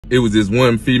it was this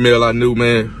one female I knew,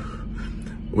 man,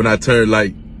 when I turned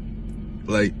like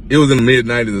it was in the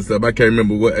mid-90s or stuff. I can't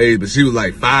remember what age, but she was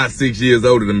like 5, 6 years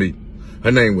older than me.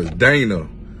 Her name was Dana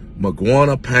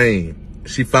McGuana Payne.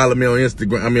 She followed me on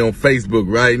Instagram, on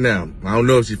Facebook right now. I don't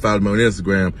know if she followed me on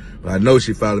Instagram, but I know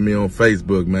she followed me on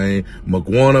Facebook, man.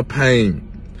 McGuana Payne.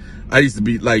 I used to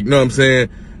be like, you know what I'm saying?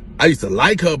 I used to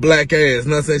like her black ass, you know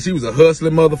what I'm saying? She was a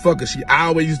hustling motherfucker. She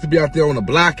always used to be out there on the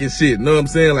block and shit, you know what I'm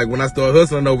saying? Like when I started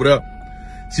hustling over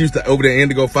there, she used to, over there in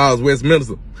Indigo Falls,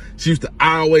 Westminster. She used to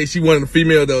always, she one of the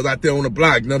females that was out there on the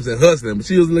block, you know what I'm saying, hustling. But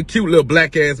she was a little cute little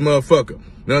black ass motherfucker, you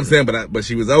know what I'm saying? But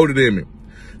she was older than me.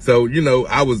 So, you know,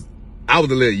 I was a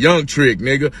little young trick,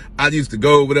 nigga. I used to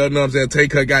go over there, you know what I'm saying,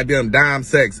 take her goddamn dime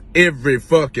sacks every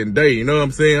fucking day, you know what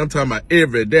I'm saying? I'm talking about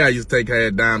every day I used to take her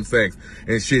dime sacks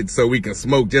and shit so we can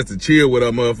smoke just to chill with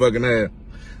her motherfucking ass.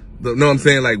 You know what I'm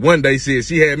saying? Like one day, shit,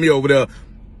 she had me over there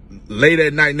late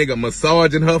at night, nigga,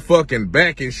 massaging her fucking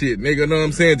back and shit, nigga, you know what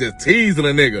I'm saying? Just teasing a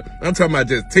nigga. I'm talking about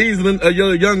just teasing a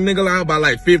young nigga out by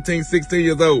like 15, 16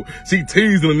 years old. She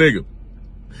teasing a nigga.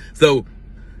 So,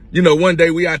 you know, one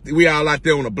day we all out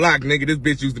there on the block, nigga. This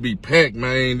bitch used to be packed,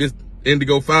 man. This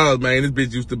Indigo Falls, man. This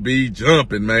bitch used to be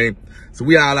jumping, man. So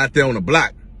we all out there on the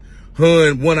block. Her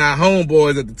and one of our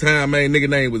homeboys at the time, man, nigga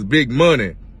name was Big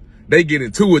Money. They get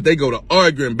into it. They go to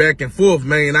arguing back and forth,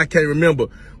 man. I can't remember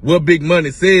what Big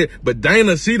Money said, but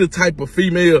Dana, she the type of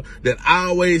female that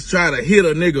always try to hit a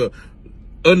nigga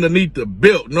underneath the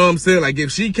belt, know what I'm saying? Like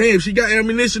if she got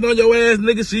ammunition on your ass,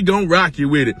 nigga, she gon' rock you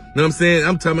with it. Know what I'm saying?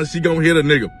 I'm talking about she gon' hit a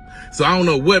nigga. So I don't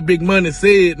know what Big Money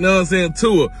said, know what I'm saying,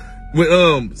 to her.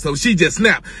 When, so she just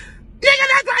snapped. Nigga,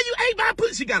 that's why you ate my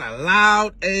pussy. She got a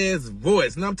loud ass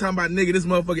voice. And I'm talking about, nigga, this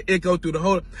motherfucker echo through the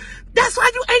whole. That's why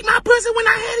you ate my pussy when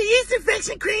I had a yeast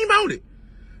infection cream on it.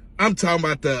 I'm talking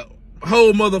about the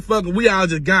whole motherfucker. We all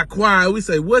just got quiet. We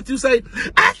say, what you say?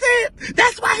 I said,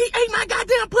 that's why he ate my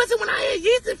goddamn pussy when I had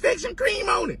yeast infection cream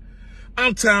on it.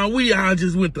 I'm telling, we all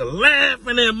just went to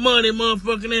laughing at Money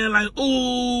motherfucking there like,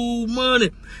 ooh,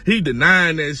 Money. He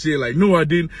denying that shit like, no, I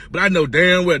didn't. But I know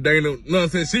damn well Dana, you know what I'm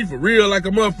saying? She for real like a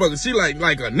motherfucker. She like a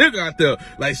nigga out there.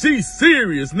 Like, she's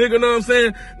serious, nigga, know what I'm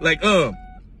saying? Like,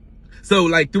 so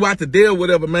like throughout the day or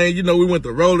whatever, man, you know, we went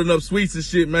to rolling up sweets and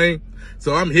shit, man.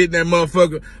 So I'm hitting that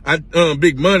motherfucker.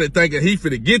 Big Money thinking he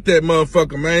finna get that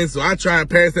motherfucker, man. So I try and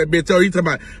pass that bitch over. He talking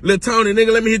about, little Tony,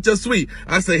 nigga, let me hit your sweet.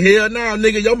 I say, hell no,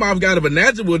 nigga, your mom got a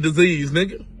venereal disease,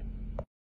 nigga.